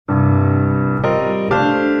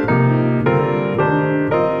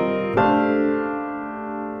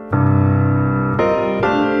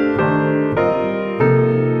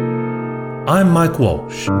I'm Mike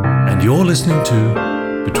Walsh, and you're listening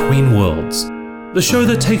to Between Worlds, the show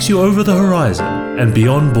that takes you over the horizon and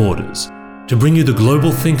beyond borders to bring you the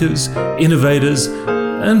global thinkers, innovators,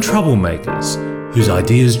 and troublemakers whose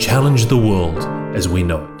ideas challenge the world as we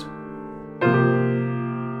know it.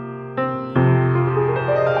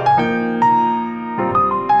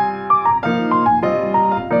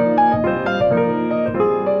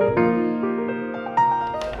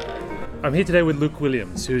 I'm here today with Luke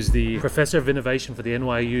Williams, who's the Professor of Innovation for the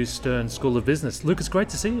NYU Stern School of Business. Luke, it's great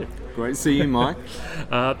to see you. Great to see you, Mike.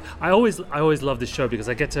 I always love this show because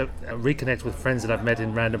I get to reconnect with friends that I've met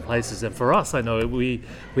in random places. And for us, I know we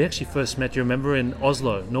actually first met, you remember, in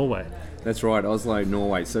Oslo, Norway. That's right, Oslo,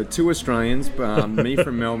 Norway. So two Australians, me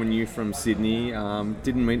from Melbourne, you from Sydney.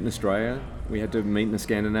 Didn't meet in Australia. We had to meet in a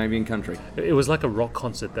Scandinavian country. It was like a rock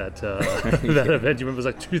concert, that event. You remember, it was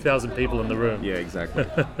like 2,000 people in the room. Yeah, exactly.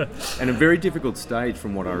 And a very difficult stage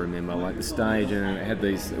from what I remember. Like the stage, and it had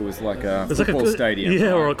these, it was like a football stadium.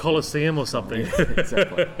 Yeah, or a coliseum or something. Yeah,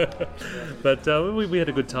 exactly. But we had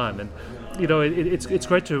a good time. And you know, it's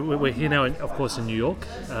great to. We're here now, of course, in New York,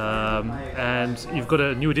 and you've got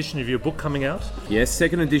a new edition of your book coming out. Yes,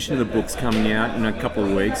 second edition of the book's coming out in a couple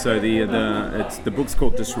of weeks. So the book's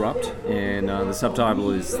called Disrupt, and the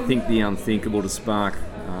subtitle is "Think the Unthinkable to Spark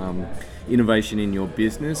Innovation in Your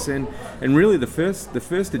Business." And really, the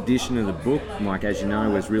first edition of the book, Mike, as you know,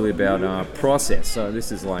 was really about process. So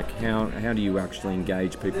this is like how do you actually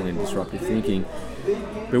engage people in disruptive thinking.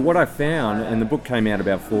 But what I found, and the book came out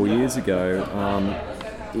about 4 years ago,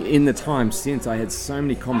 in the time since, I had so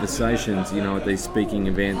many conversations, you know, at these speaking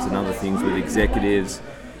events and other things with executives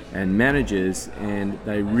and managers, and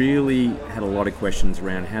they really had a lot of questions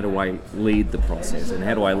around how do I lead the process and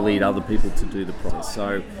how do I lead other people to do the process.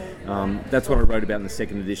 So that's what I wrote about in the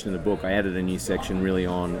second edition of the book. I added a new section really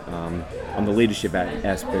on the leadership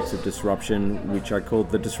aspects of disruption, which I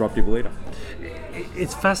called The Disruptive Leader.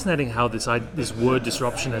 It's fascinating how this word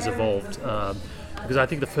disruption has evolved. Because I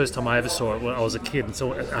think the first time I ever saw it when I was a kid, and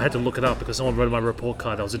so I had to look it up because someone wrote on my report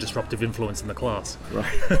card I was a disruptive influence in the class.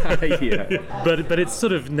 Right. Yeah. But it's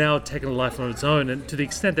sort of now taken a life on its own, and to the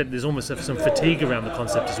extent that there's almost some fatigue around the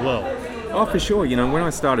concept as well. Oh, for sure. You know, when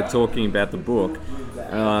I started talking about the book,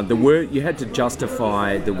 the word, you had to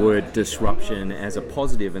justify the word disruption as a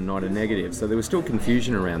positive and not a negative. So there was still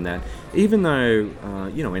confusion around that. Even though,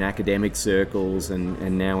 you know, in academic circles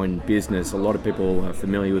and now in business, a lot of people are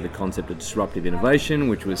familiar with the concept of disruptive innovation,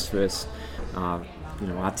 which was first,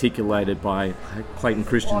 articulated by Clayton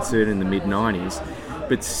Christensen in the mid-90s.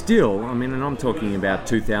 But still, I mean, and I'm talking about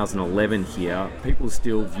 2011 here, people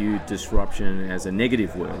still view disruption as a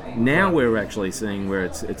negative word. Now we're actually seeing where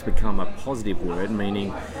it's become a positive word,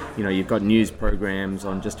 meaning, you know, you've got news programs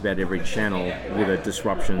on just about every channel with a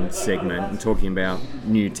disruption segment and talking about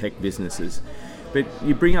new tech businesses. But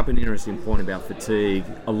you bring up an interesting point about fatigue.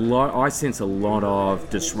 I sense a lot of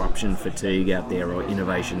disruption fatigue out there, or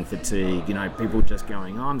innovation fatigue. You know, people just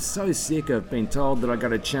going, "Oh, I'm so sick of being told that I got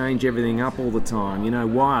to change everything up all the time. You know,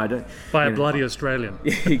 why?" By a bloody Australian.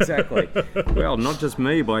 Exactly. Well, not just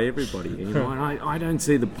me, by everybody. You know, and I don't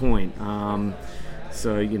see the point.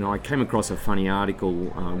 So, you know, I came across a funny article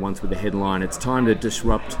once with the headline, "It's time to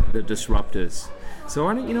disrupt the disruptors." So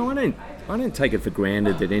I don't take it for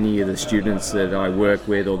granted that any of the students that I work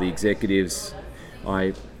with or the executives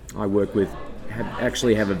I work with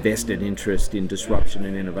have a vested interest in disruption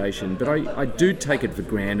and innovation. But I do take it for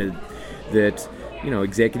granted that, you know,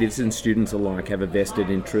 executives and students alike have a vested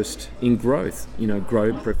interest in growth. You know,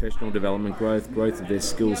 professional development growth of their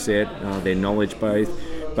skill set, their knowledge base,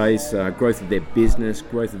 growth of their business,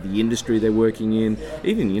 growth of the industry they're working in,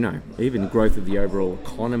 even growth of the overall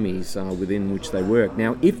economies within which they work.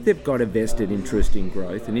 Now, if they've got a vested interest in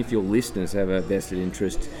growth, and if your listeners have a vested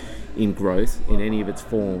interest in growth in any of its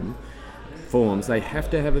forms, they have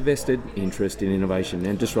to have a vested interest in innovation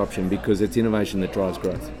and disruption, because it's innovation that drives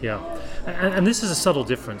growth. Yeah, and this is a subtle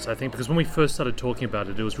difference, I think, because when we first started talking about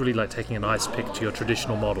it, it was really like taking an ice pick to your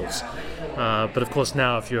traditional models. But of course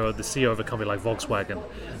now, if you're the CEO of a company like Volkswagen,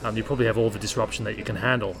 you probably have all the disruption that you can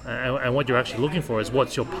handle. And what you're actually looking for is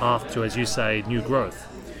what's your path to, as you say, new growth.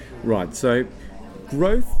 Right, so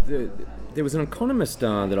growth... There was an economist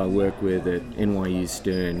that I work with at NYU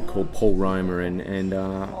Stern called Paul Romer, and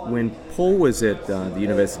when Paul was at the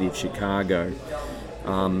University of Chicago,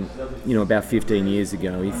 about 15 years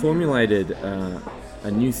ago, he formulated a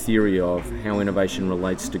new theory of how innovation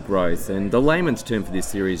relates to growth. And the layman's term for this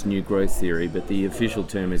theory is new growth theory, but the official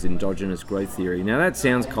term is endogenous growth theory. Now that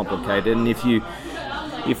sounds complicated, and if you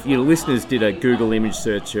if your listeners did a Google image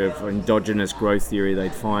search of endogenous growth theory,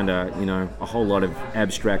 they'd find a whole lot of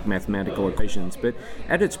abstract mathematical equations. But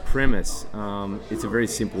at its premise, it's a very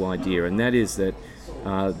simple idea, and that is that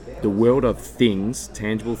the world of things,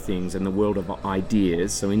 tangible things, and the world of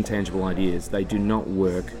ideas, so intangible ideas, they do not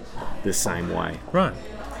work the same way. Right.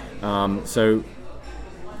 So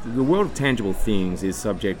the world of tangible things is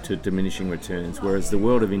subject to diminishing returns, whereas the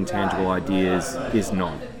world of intangible ideas is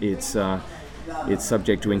not. It's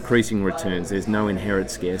subject to increasing returns. There's no inherent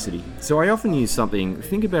scarcity. So I often use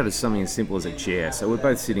think about it as something as simple as a chair. So we're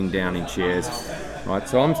both sitting down in chairs, right?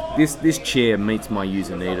 So this chair meets my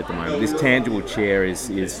user need at the moment. This tangible chair is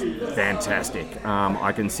fantastic.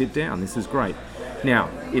 I can sit down. This is great.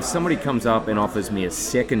 Now, if somebody comes up and offers me a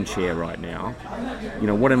second chair right now,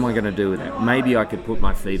 what am I going to do with that? Maybe I could put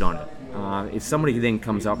my feet on it. If somebody then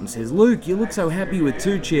comes up and says, "Luke, you look so happy with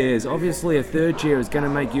 2 chairs. Obviously, a third chair is going to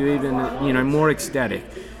make you even, more ecstatic."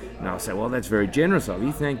 And I'll say, "Well, that's very generous of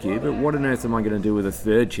you, thank you. But what on earth am I going to do with a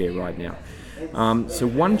third chair right now?" So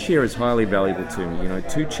 1 chair is highly valuable to me.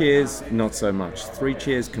 2 chairs, not so much. 3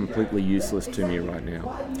 chairs, completely useless to me right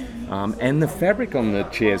now. And the fabric on the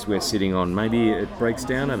chairs we're sitting on, maybe it breaks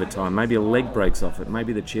down over time. Maybe a leg breaks off it.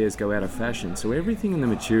 Maybe the chairs go out of fashion. So everything in the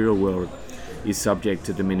material world is subject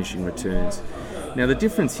to diminishing returns. Now, the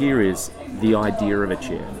difference here is the idea of a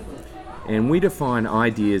chair. And we define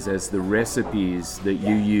ideas as the recipes that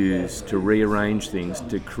you use to rearrange things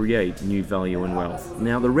to create new value and wealth.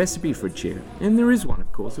 Now, the recipe for a chair, and there is one,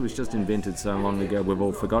 of course, it was just invented so long ago we've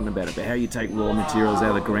all forgotten about it, but how you take raw materials out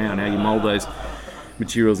of the ground, how you mold those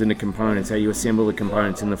materials into components, how you assemble the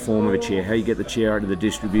components in the form of a chair, how you get the chair out of the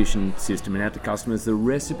distribution system and out to customers, the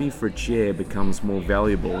recipe for a chair becomes more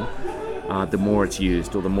valuable the more it's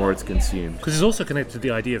used or the more it's consumed. Because it's also connected to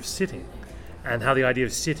the idea of sitting, and how the idea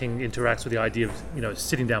of sitting interacts with the idea of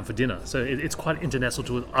sitting down for dinner. So it's quite international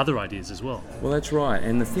to other ideas as well. Well, that's right.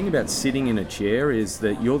 And the thing about sitting in a chair is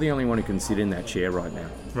that you're the only one who can sit in that chair right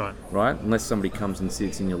now. Right? Unless somebody comes and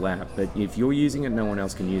sits in your lap. But if you're using it, no one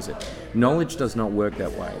else can use it. Knowledge does not work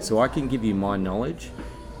that way. So I can give you my knowledge.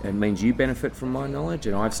 It means you benefit from my knowledge,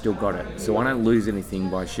 and I've still got it. So I don't lose anything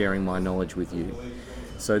by sharing my knowledge with you.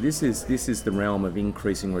 So this is the realm of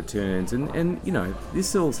increasing returns, and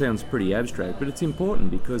this all sounds pretty abstract, but it's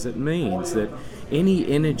important because it means that any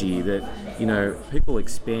energy that people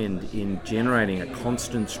expend in generating a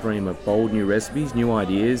constant stream of bold new recipes, new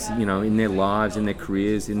ideas, in their lives, in their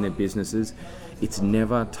careers, in their businesses, it's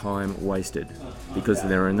never time wasted because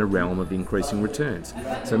they're in the realm of increasing returns.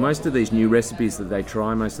 So most of these new recipes that they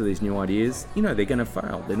try, most of these new ideas, they're going to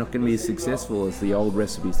fail. They're not going to be as successful as the old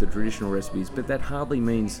recipes, the traditional recipes, but that hardly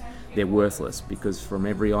means they're worthless, because from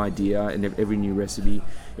every idea and every new recipe,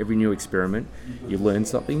 every new experiment, you learn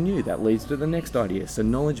something new. That leads to the next idea. So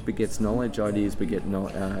knowledge begets knowledge, ideas beget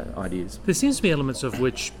ideas. There seems to be elements of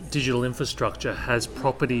which digital infrastructure has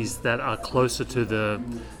properties that are closer to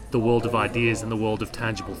the world of ideas and the world of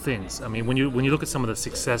tangible things. I mean, when you look at some of the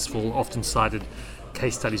successful, often cited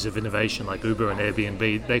case studies of innovation like Uber and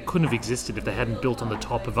Airbnb, they couldn't have existed if they hadn't built on the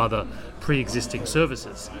top of other pre-existing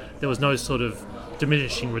services. There was no sort of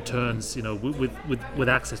diminishing returns, with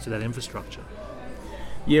access to that infrastructure.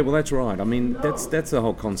 Yeah, well, that's right. I mean, that's the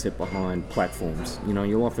whole concept behind platforms.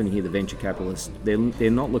 You'll often hear the venture capitalists.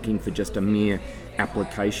 They're not looking for just a mere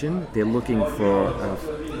application. They're looking for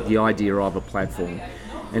the idea of a platform.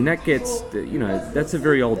 And that gets, that's a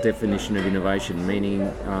very old definition of innovation, meaning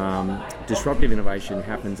disruptive innovation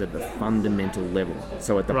happens at the fundamental level.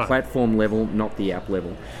 So at the platform level, not the app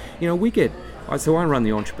level. So I run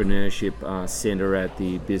the Entrepreneurship Centre at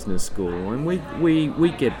the business school, and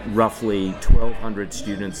we get roughly 1,200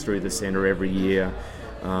 students through the centre every year.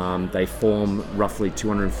 They form roughly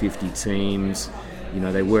 250 teams.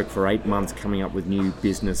 They work for 8 months coming up with new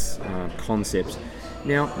business concepts.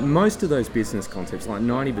 Now, most of those business concepts, like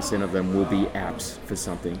 90% of them, will be apps for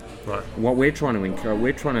something. Right. What we're trying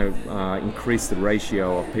to increase the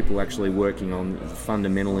ratio of people actually working on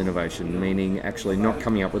fundamental innovation, meaning actually not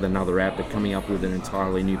coming up with another app, but coming up with an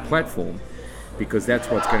entirely new platform, because that's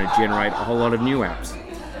what's going to generate a whole lot of new apps.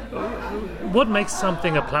 What makes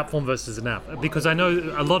something a platform versus an app? Because I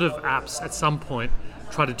know a lot of apps at some point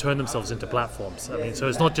try to turn themselves into platforms. I mean, so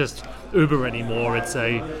it's not just Uber anymore, it's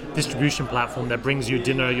a distribution platform that brings you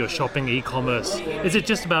dinner, your shopping, e-commerce. Is it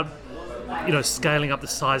just about, scaling up the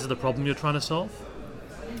size of the problem you're trying to solve?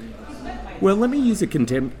 Well, let me use a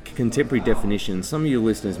contemporary definition. Some of your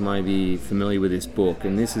listeners may be familiar with this book,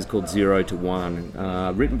 and this is called 0 to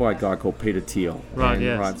 1, written by a guy called Peter Thiel. Right,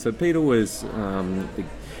 yes. Right, so Peter was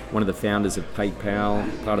one of the founders of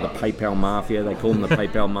PayPal, part of the PayPal Mafia. They call them the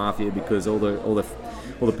PayPal Mafia because all the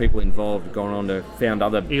all the people involved have gone on to found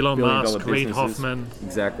other Elon billion-dollar Musk, Reid businesses. Hoffman.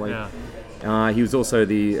 Exactly. Yeah. He was also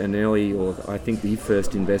I think the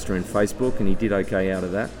first investor in Facebook, and he did okay out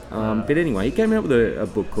of that. But anyway, he came out with a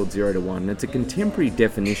book called 0 to 1, and it's a contemporary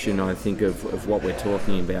definition, I think, of what we're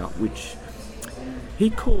talking about, which he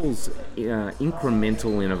calls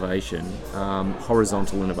incremental innovation,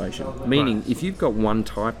 horizontal innovation. Meaning, if you've got one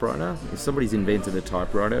typewriter, if somebody's invented a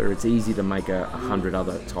typewriter, it's easy to make 100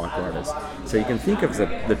 other typewriters. So you can think of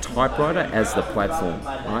the typewriter as the platform.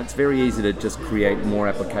 Right? It's very easy to just create more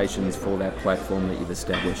applications for that platform that you've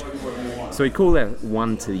established. So he called that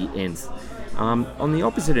 1 to the nth. On the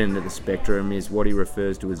opposite end of the spectrum is what he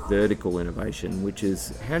refers to as vertical innovation, which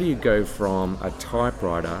is how do you go from a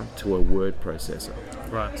typewriter to a word processor?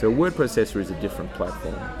 Right. So a word processor is a different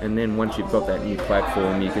platform, and then once you've got that new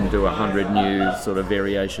platform, you can do 100 new sort of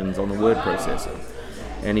variations on the word processor.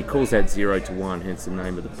 And he calls that 0 to 1, hence the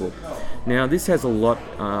name of the book. Now, this has a lot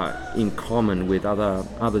in common with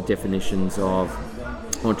other definitions of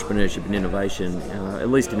entrepreneurship and innovation, at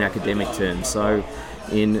least in academic terms. So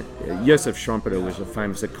Joseph Schumpeter was a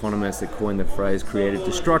famous economist that coined the phrase creative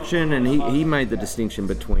destruction, and he made the distinction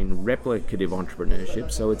between replicative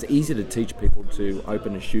entrepreneurship. So it's easy to teach people to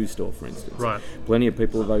open a shoe store, for instance. Right. Plenty of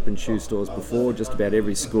people have opened shoe stores before. Just about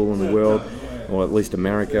every school in the world, or at least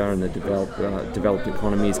America and the developed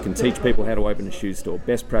economies, can teach people how to open a shoe store.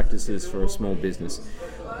 Best practices for a small business.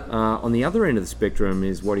 On the other end of the spectrum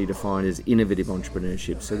is what he defined as innovative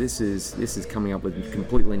entrepreneurship. So this is coming up with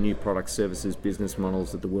completely new products, services, business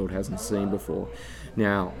models that the world hasn't seen before.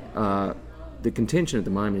 Now, the contention at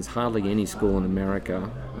the moment is hardly any school in America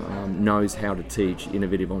knows how to teach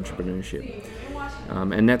innovative entrepreneurship.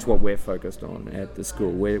 And that's what we're focused on at the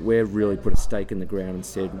school. We've really put a stake in the ground and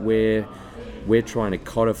said we're trying to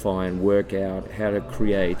codify and work out how to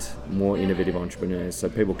create more innovative entrepreneurs. So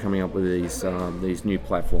people coming up with these new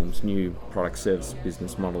platforms, new product, service,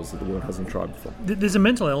 business models that the world hasn't tried before. There's a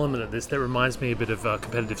mental element of this that reminds me a bit of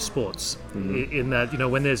competitive sports, in that,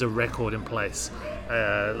 when there's a record in place,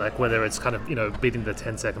 like whether it's kind of, beating the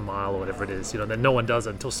 10-second mile or whatever it is, then no one does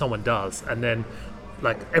it until someone does, and then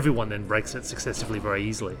everyone then breaks it successively very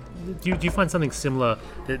easily. Do you find something similar,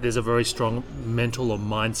 that there's a very strong mental or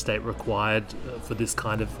mind state required for this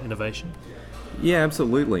kind of innovation? Yeah,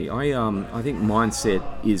 absolutely. I think mindset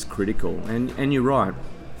is critical, and you're right.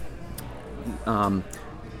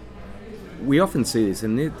 We often see this,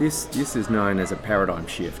 and this is known as a paradigm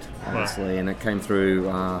shift, honestly, right. And it came through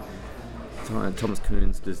Thomas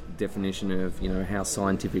Kuhn's definition of how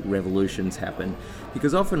scientific revolutions happen,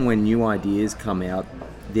 because often when new ideas come out,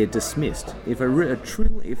 they're dismissed. If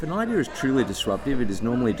an idea is truly disruptive, it is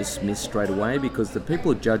normally dismissed straight away because the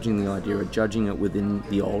people judging the idea are judging it within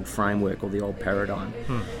the old framework or the old paradigm.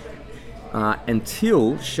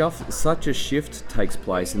 Until such a shift takes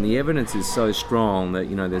place, and the evidence is so strong that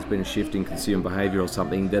there's been a shift in consumer behaviour or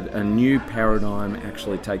something, that a new paradigm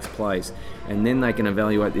actually takes place, and then they can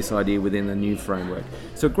evaluate this idea within the new framework.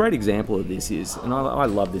 So a great example of this is, and I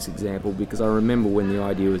love this example because I remember when the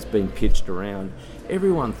idea was being pitched around,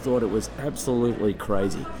 everyone thought it was absolutely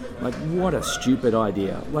crazy. Like, what a stupid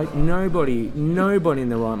idea. Like, nobody in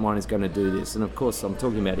their right mind is going to do this. And of course, I'm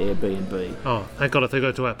talking about Airbnb. Oh, thank God, I think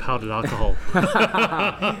I go to powdered alcohol.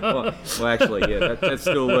 well, actually, yeah, that's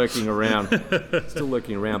still lurking around.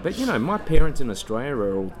 But, my parents in Australia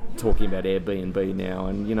are all talking about Airbnb now,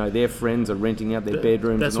 and, their friends are renting out their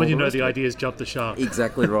bedrooms. That's when the ideas jumped the shark.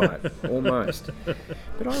 Exactly right, almost.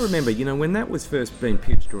 But I remember, when that was first being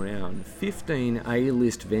pitched around, 15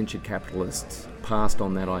 A-list venture capitalists passed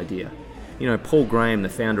on that idea. Paul Graham, the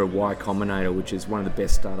founder of Y Combinator, which is one of the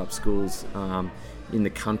best startup schools in the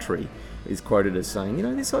country, is quoted as saying,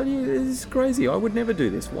 this idea is crazy. I would never do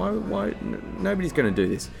this. Why? Nobody's going to do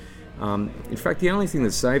this. In fact, the only thing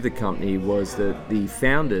that saved the company was that the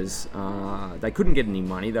founders, they couldn't get any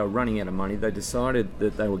money. They were running out of money. They decided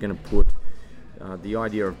that they were going to put the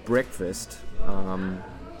idea of breakfast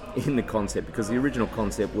in the concept, because the original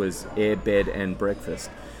concept was air, bed and breakfast.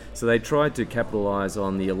 So they tried to capitalise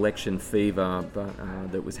on the election fever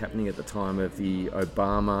that was happening at the time of the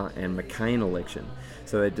Obama and McCain election.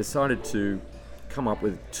 So they decided to come up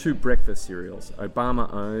with two breakfast cereals,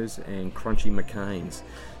 Obama O's and Crunchy McCain's.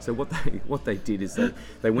 So what they did is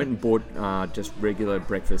they went and bought just regular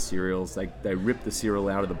breakfast cereals. They ripped the cereal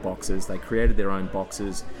out of the boxes. They created their own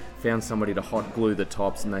boxes, found somebody to hot glue the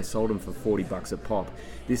tops, and they sold them for $40 a pop.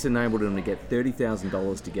 This enabled them to get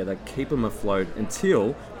 $30,000 together, keep them afloat,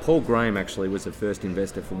 until Paul Graham actually was the first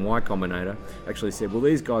investor from Y Combinator, actually said, well,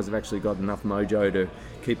 these guys have actually got enough mojo to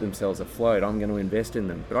keep themselves afloat. I'm going to invest in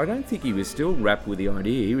them. But I don't think he was still wrapped with the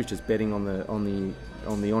idea. He was just betting on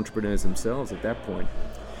the entrepreneurs themselves at that point.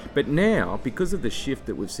 But now, because of the shift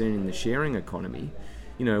that we've seen in the sharing economy,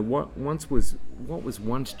 what was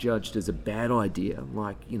once judged as a bad idea,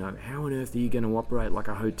 like, how on earth are you going to operate like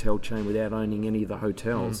a hotel chain without owning any of the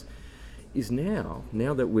hotels, is now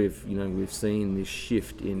that we've seen this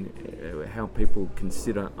shift in how people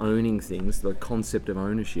consider owning things, the concept of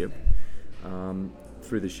ownership,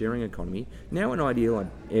 through the sharing economy. Now an idea like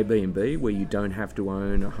Airbnb, where you don't have to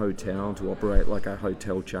own a hotel to operate like a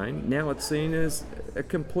hotel chain, now it's seen as a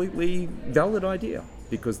completely valid idea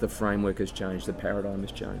because the framework has changed, the paradigm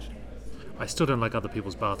has changed. I still don't like other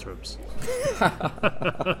people's bathrooms.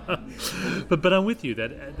 but I'm with you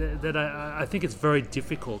that I think it's very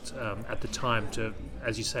difficult at the time to,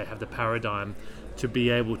 as you say, have the paradigm to be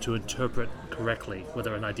able to interpret correctly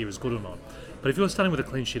whether an idea is good or not. But if you're starting with a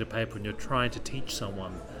clean sheet of paper and you're trying to teach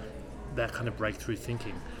someone that kind of breakthrough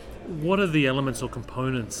thinking, what are the elements or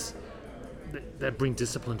components that bring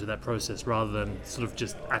discipline to that process rather than sort of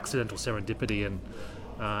just accidental serendipity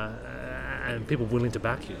and people willing to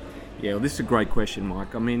back you? Yeah, well, this is a great question,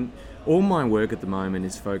 Mike. I mean, all my work at the moment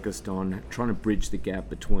is focused on trying to bridge the gap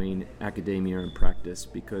between academia and practice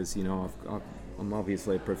because, I'm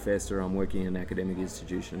obviously a professor, I'm working in an academic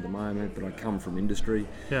institution at the moment, but I come from industry.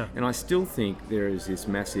 Yeah. And I still think there is this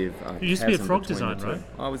massive You used to be at Frog Design, right?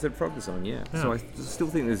 I was at Frog Design, yeah. So I still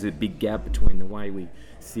think there's a big gap between the way we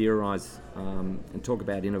theorise and talk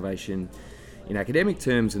about innovation in academic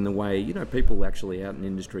terms and the way, people actually out in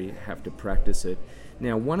industry have to practice it.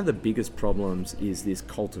 Now, one of the biggest problems is this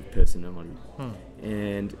cult of personality.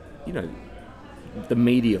 And, the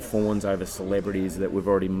media fawns over celebrities that we've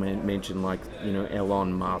already mentioned, like,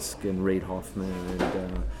 Elon Musk and Reid Hoffman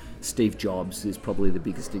and Steve Jobs is probably the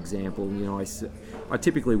biggest example. I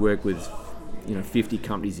typically work with 50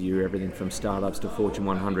 companies a year, everything from startups to Fortune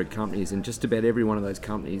 100 companies, and just about every one of those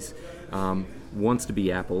companies wants to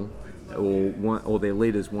be Apple, or their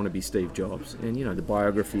leaders want to be Steve Jobs. And, the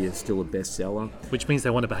biography is still a bestseller. Which means they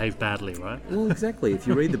want to behave badly, right? Well, exactly. If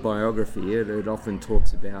you read the biography, it often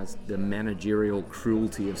talks about the managerial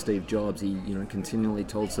cruelty of Steve Jobs. He, continually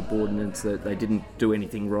told subordinates that they didn't do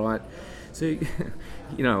anything right. So,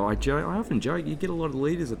 I often joke, you get a lot of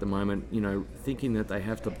leaders at the moment, thinking that they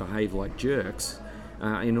have to behave like jerks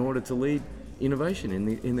in order to lead innovation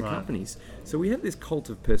in the companies. So we have this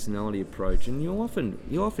cult of personality approach, and you'll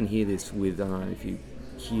often hear this with if you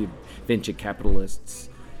hear venture capitalists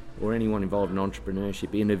or anyone involved in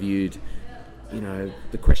entrepreneurship interviewed.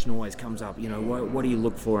 The question always comes up. What do you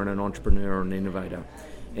look for in an entrepreneur or an innovator?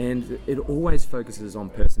 And it always focuses on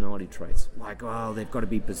personality traits, like they've got to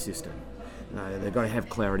be persistent, they've got to have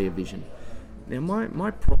clarity of vision. Now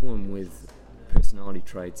my problem with personality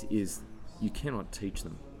traits is you cannot teach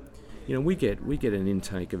them. We get an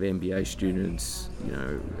intake of MBA students,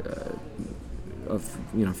 of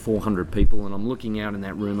 400 people, and I'm looking out in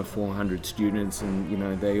that room of 400 students,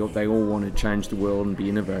 and they all want to change the world and be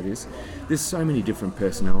innovators. There's so many different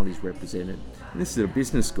personalities represented. And this is a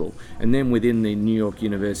business school, and then within the New York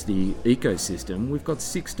University ecosystem, we've got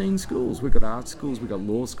 16 schools. We've got art schools, we've got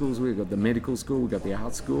law schools, we've got the medical school, we've got the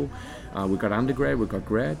art school, we've got undergrad, we've got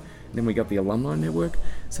grad. Then we got the alumni network.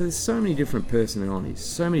 So there's so many different personalities,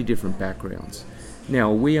 so many different backgrounds.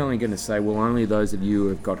 Now, are we only going to say, well, only those of you who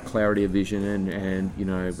have got clarity of vision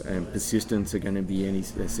and persistence are going to be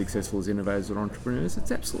as successful as innovators or entrepreneurs?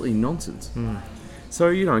 It's absolutely nonsense.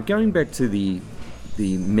 So, going back to the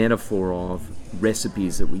metaphor of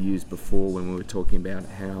recipes that we used before when we were talking about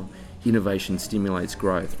how innovation stimulates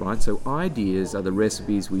growth, right? So ideas are the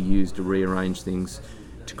recipes we use to rearrange things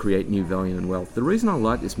to create new value and wealth. The reason I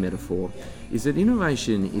like this metaphor is that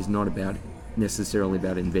innovation is not necessarily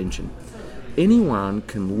about invention. Anyone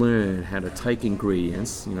can learn how to take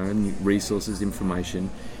ingredients, resources, information,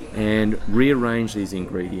 and rearrange these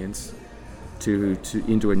ingredients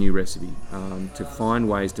into a new recipe, to find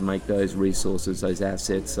ways to make those resources, those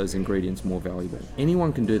assets, those ingredients more valuable.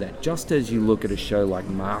 Anyone can do that, just as you look at a show like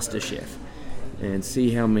MasterChef and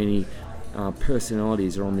see how many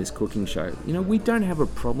personalities are on this cooking show. We don't have a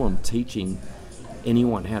problem teaching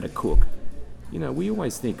anyone how to cook. We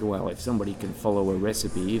always think, well, if somebody can follow a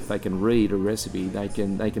recipe, if they can read a recipe, they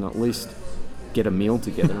can at least get a meal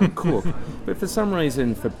together and cook. But for some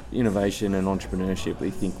reason, for innovation and entrepreneurship, we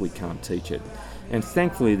think we can't teach it. And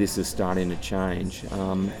thankfully, this is starting to change.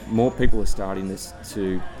 More people are starting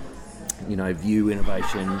to view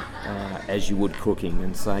innovation as you would cooking,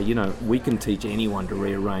 and say, we can teach anyone to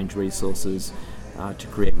rearrange resources to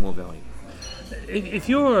create more value. If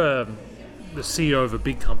you're the CEO of a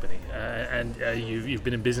big company and you've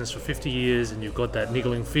been in business for 50 years and you've got that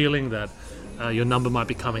niggling feeling that your number might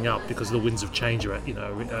be coming up because the winds of change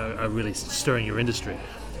are really stirring your industry,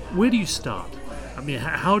 where do you start? I mean,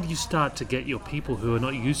 how do you start to get your people who are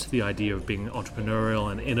not used to the idea of being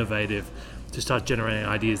entrepreneurial and innovative to start generating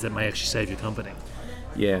ideas that may actually save your company?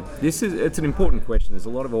 Yeah, it's an important question. There's a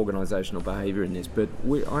lot of organisational behaviour in this, but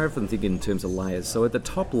I often think in terms of layers. So at the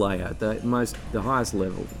top layer, the highest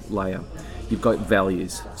level layer, you've got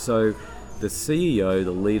values. So the CEO,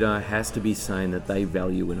 the leader, has to be saying that they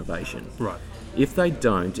value innovation. Right. If they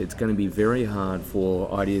don't, it's going to be very hard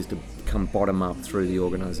for ideas to come bottom up through the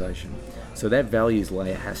organisation. So that values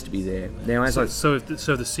layer has to be there. Now, so the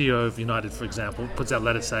CEO of United, for example, puts out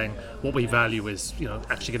letters saying what we value is,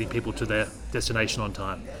 actually getting people to their destination on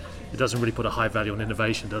time. It doesn't really put a high value on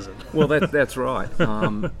innovation, does it? Well, that's right.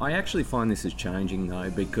 I actually find this is changing though,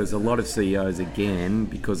 because a lot of CEOs, again,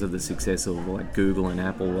 because of the success of like Google and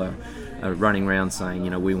Apple, are running around saying,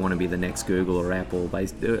 we want to be the next Google or Apple. They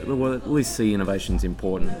at least see innovation's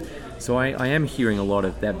important. So I am hearing a lot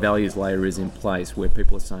of that values layer is in place where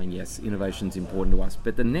people are saying, yes, innovation's important to us.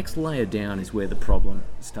 But the next layer down is where the problem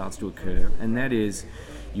starts to occur, and that is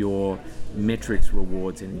your metrics,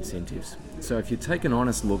 rewards, and incentives. So if you take an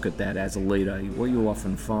honest look at that as a leader, what you'll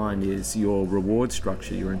often find is your reward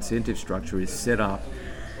structure, your incentive structure is set up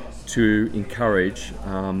to encourage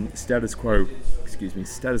status quo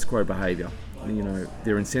behaviour.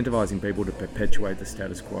 They're incentivizing people to perpetuate the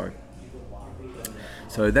status quo.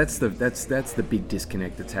 So that's the big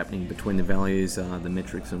disconnect that's happening between the values, the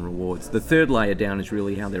metrics and rewards. The third layer down is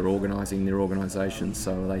really how they're organising their organisations.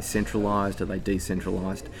 So are they centralised? Are they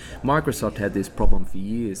decentralised? Microsoft had this problem for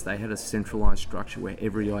years. They had a centralised structure where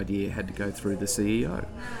every idea had to go through the CEO,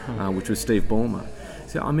 which was Steve Ballmer.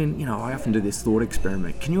 So, I often do this thought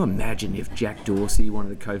experiment. Can you imagine if Jack Dorsey, one of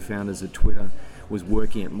the co-founders of Twitter, was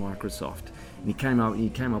working at Microsoft? And he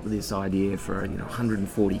came up with this idea for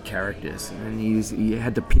 140 characters, and he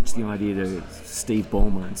had to pitch the idea to Steve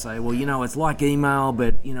Ballmer and say, well, it's like email,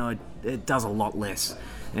 but it does a lot less.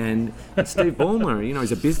 And Steve Ballmer,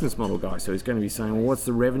 he's a business model guy, so he's going to be saying, well, what's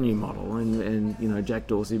the revenue model? And Jack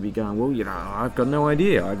Dorsey would be going, well, I've got no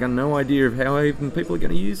idea. I've got no idea of how even people are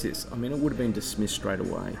going to use this. It would have been dismissed straight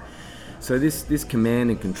away. So this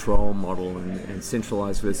command and control model and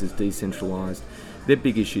centralised versus decentralised, they're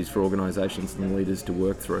big issues for organisations and leaders to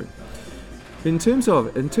work through. In terms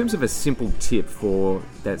of a simple tip for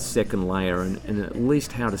that second layer and at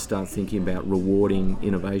least how to start thinking about rewarding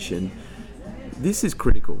innovation, this is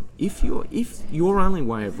critical. If your only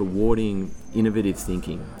way of rewarding innovative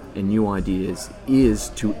thinking and new ideas is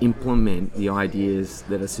to implement the ideas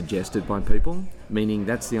that are suggested by people, meaning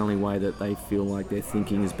that's the only way that they feel like their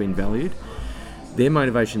thinking has been valued, their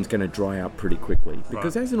motivation is going to dry up pretty quickly.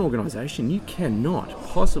 Because as an organisation, you cannot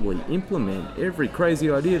possibly implement every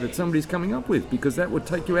crazy idea that somebody's coming up with, because that would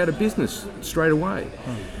take you out of business straight away.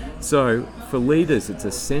 So for leaders, it's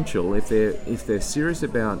essential, if they're serious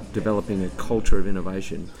about developing a culture of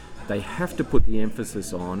innovation, they have to put the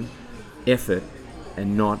emphasis on effort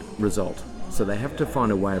and not result. So they have to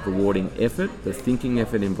find a way of rewarding effort, the thinking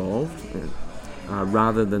effort involved,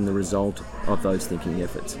 rather than the result of those thinking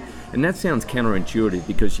efforts. And that sounds counterintuitive,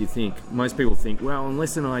 because most people think, well,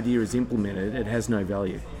 unless an idea is implemented, it has no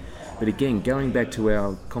value. But again, going back to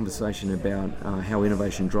our conversation about how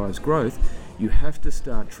innovation drives growth, you have to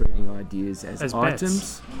start treating ideas as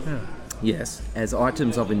items. Yes, as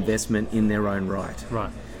items of investment in their own right.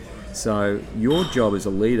 Right. So your job as a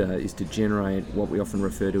leader is to generate what we often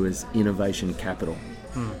refer to as innovation capital.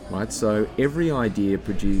 Right? So every idea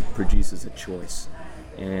produces a choice.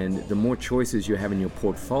 And the more choices you have in your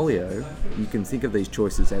portfolio, you can think of these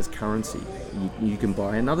choices as currency. You can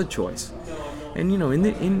buy another choice. And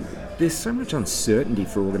there's so much uncertainty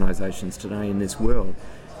for organisations today in this world,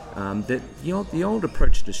 that the old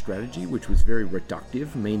approach to strategy, which was very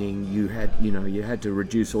reductive, meaning you had to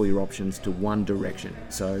reduce all your options to one direction.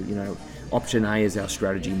 So option A is our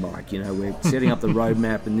strategy, Mike. We're setting up the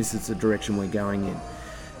roadmap, and this is the direction we're going in.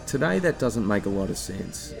 Today, that doesn't make a lot of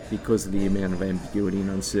sense because of the amount of ambiguity and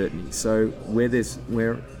uncertainty. So where there's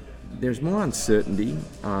more uncertainty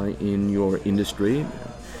in your industry,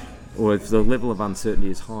 or if the level of uncertainty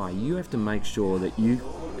is high, you have to make sure that you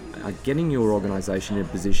are getting your organisation in a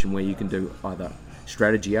position where you can do either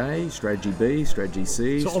strategy A, strategy B, strategy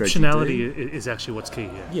C, so strategy optionality D. is actually what's key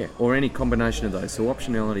here. Yeah, or any combination of those. So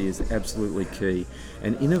optionality is absolutely key.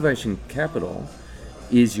 And innovation capital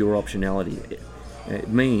is your optionality. It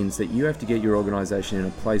means that you have to get your organisation in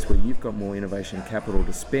a place where you've got more innovation capital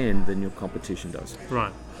to spend than your competition does.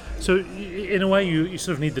 Right. So in a way, you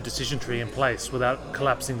sort of need the decision tree in place without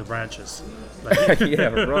collapsing the branches. Yeah,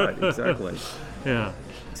 right, exactly. Yeah.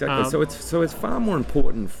 Exactly. So it's far more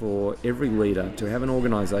important for every leader to have an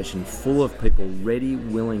organisation full of people ready,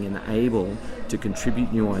 willing, and able to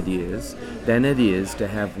contribute new ideas than it is to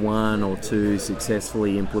have one or two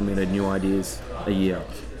successfully implemented new ideas a year.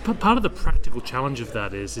 But part of the practical challenge of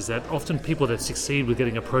that is that often people that succeed with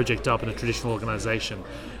getting a project up in a traditional organisation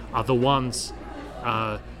are the ones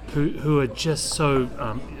who are just so,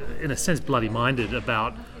 in a sense, bloody-minded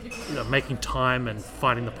about making time and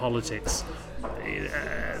fighting the politics.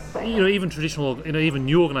 Even traditional, even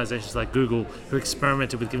new organizations like Google, who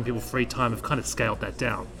experimented with giving people free time, have kind of scaled that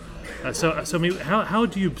down. So I mean, how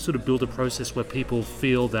do you sort of build a process where people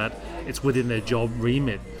feel that it's within their job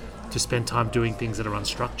remit to spend time doing things that are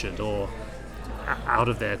unstructured or out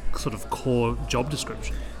of their sort of core job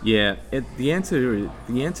description? Yeah, the answer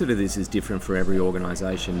to this is different for every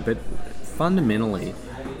organization, but fundamentally,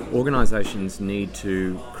 organizations need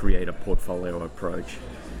to create a portfolio approach.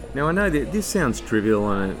 Now, I know that this sounds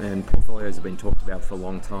trivial and portfolios have been talked about for a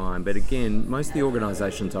long time, but again, most of the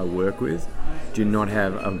organisations I work with do not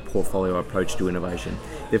have a portfolio approach to innovation.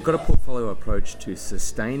 They've got a portfolio approach to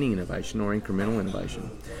sustaining innovation or incremental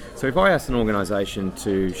innovation. So if I ask an organisation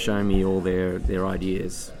to show me all their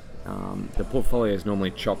ideas, the portfolio is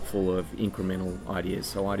normally chock full of incremental ideas,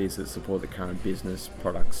 so ideas that support the current business,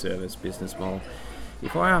 product, service, business model.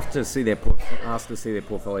 If I asked to see their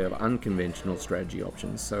portfolio of unconventional strategy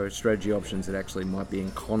options, so strategy options that actually might be in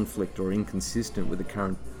conflict or inconsistent with the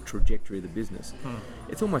current trajectory of the business,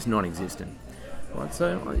 it's almost non-existent. Right?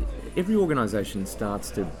 So every organisation needs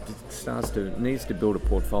to build a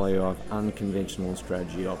portfolio of unconventional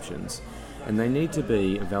strategy options, and they need to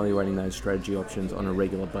be evaluating those strategy options on a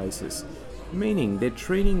regular basis. Meaning they're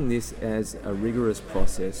treating this as a rigorous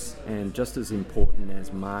process and just as important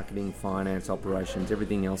as marketing, finance, operations,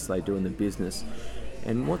 everything else they do in the business.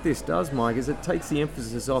 And what this does, Mike, is it takes the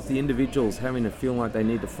emphasis off the individuals having to feel like they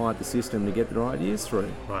need to fight the system to get their ideas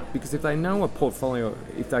through. Right. Because if they know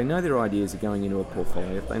if they know their ideas are going into a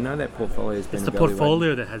portfolio, if they know that portfolio has been It's the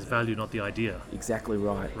portfolio that has value, not the idea. Exactly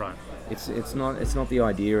right. Right. It's not the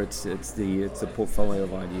idea. It's the portfolio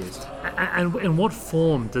of ideas. And in what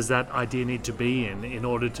form does that idea need to be in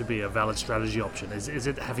order to be a valid strategy option? Is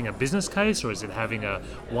it having a business case, or is it having a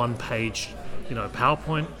one-page,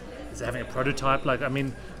 PowerPoint? Is it having a prototype?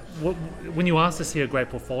 When you ask to see a great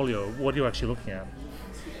portfolio, what are you actually looking at?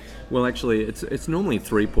 Well, actually, it's normally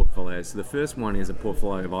three portfolios. So the first one is a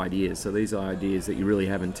portfolio of ideas. So these are ideas that you really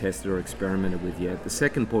haven't tested or experimented with yet. The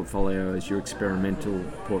second portfolio is your experimental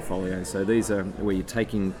portfolio. So these are where you're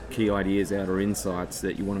taking key ideas out or insights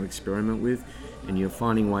that you want to experiment with, and you're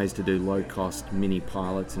finding ways to do low-cost mini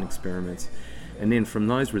pilots and experiments. And then from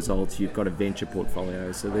those results, you've got a venture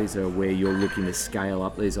portfolio. So these are where you're looking to scale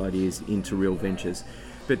up these ideas into real ventures.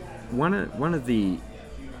 But one of the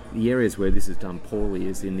areas where this is done poorly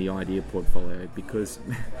is in the idea portfolio, because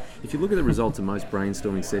if you look at the results of most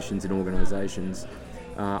brainstorming sessions in organisations,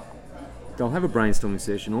 they'll have a brainstorming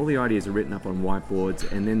session, all the ideas are written up on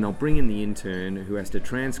whiteboards, and then they'll bring in the intern who has to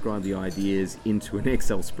transcribe the ideas into an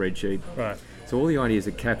Excel spreadsheet. Right. So all the ideas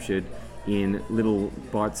are captured in little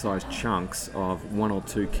bite-sized chunks of one or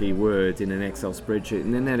two key words in an Excel spreadsheet,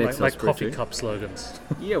 and then that Excel like spreadsheet... coffee cup slogans.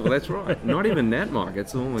 Yeah, well, that's right. Not even that, Mike.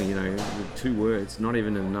 It's only, 2 words, not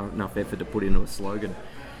even enough effort to put into a slogan.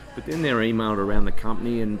 But then they're emailed around the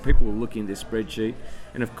company, and people are looking at this spreadsheet,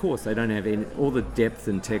 and of course they don't have all the depth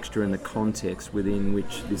and texture and the context within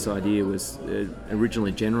which this idea was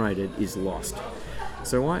originally generated is lost.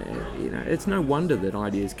 So it's no wonder that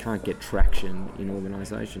ideas can't get traction in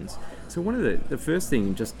organisations. So one of the first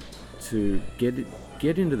thing, just to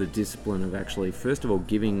get into the discipline of actually, first of all,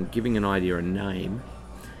 giving an idea a name.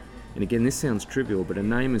 And again, this sounds trivial, but a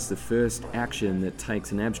name is the first action that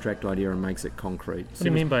takes an abstract idea and makes it concrete. What do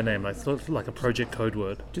you mean by name? Like a project code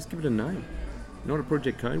word? Just give it a name, not a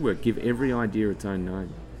project code word. Give every idea its own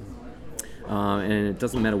name. And it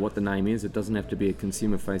doesn't matter what the name is. It doesn't have to be a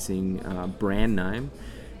consumer-facing brand name,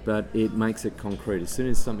 but it makes it concrete. As soon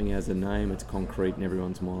as something has a name, it's concrete in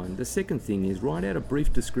everyone's mind. The second thing is write out a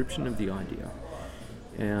brief description of the idea.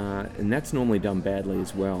 And that's normally done badly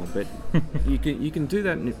as well, but you can do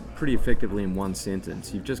that pretty effectively in one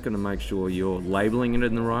sentence. You've just got to make sure you're labelling it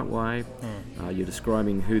in the right way. You're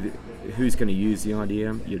describing who's going to use the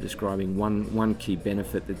idea. You're describing one key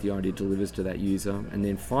benefit that the idea delivers to that user, and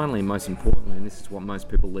then finally, most importantly, and this is what most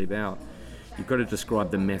people leave out, you've got to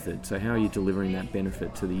describe the method. So how are you delivering that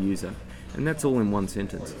benefit to the user? And that's all in one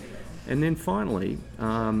sentence. And then finally,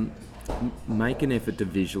 make an effort to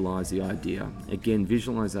visualize the idea. Again,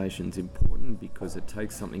 visualization is important because it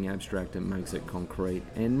takes something abstract and makes it concrete.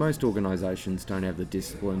 And most organizations don't have the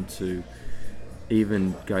discipline to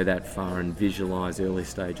even go that far and visualize early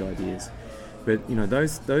stage ideas. But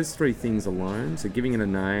those three things alone, so giving it a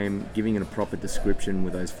name, giving it a proper description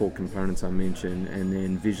with those 4 components I mentioned, and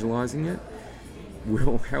then visualizing it,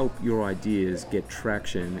 will help your ideas get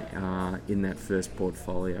traction in that first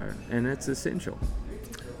portfolio, and it's essential.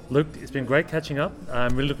 Luke, it's been great catching up.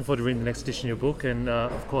 I'm really looking forward to reading the next edition of your book, and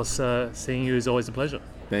of course, seeing you is always a pleasure.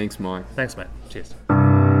 Thanks, Mike. Thanks, mate. Cheers.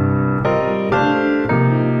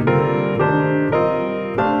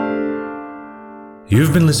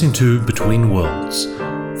 You've been listening to Between Worlds.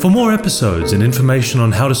 For more episodes and information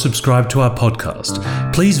on how to subscribe to our podcast,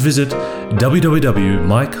 please visit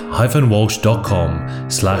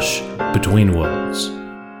www.mike-walsh.com/betweenworlds.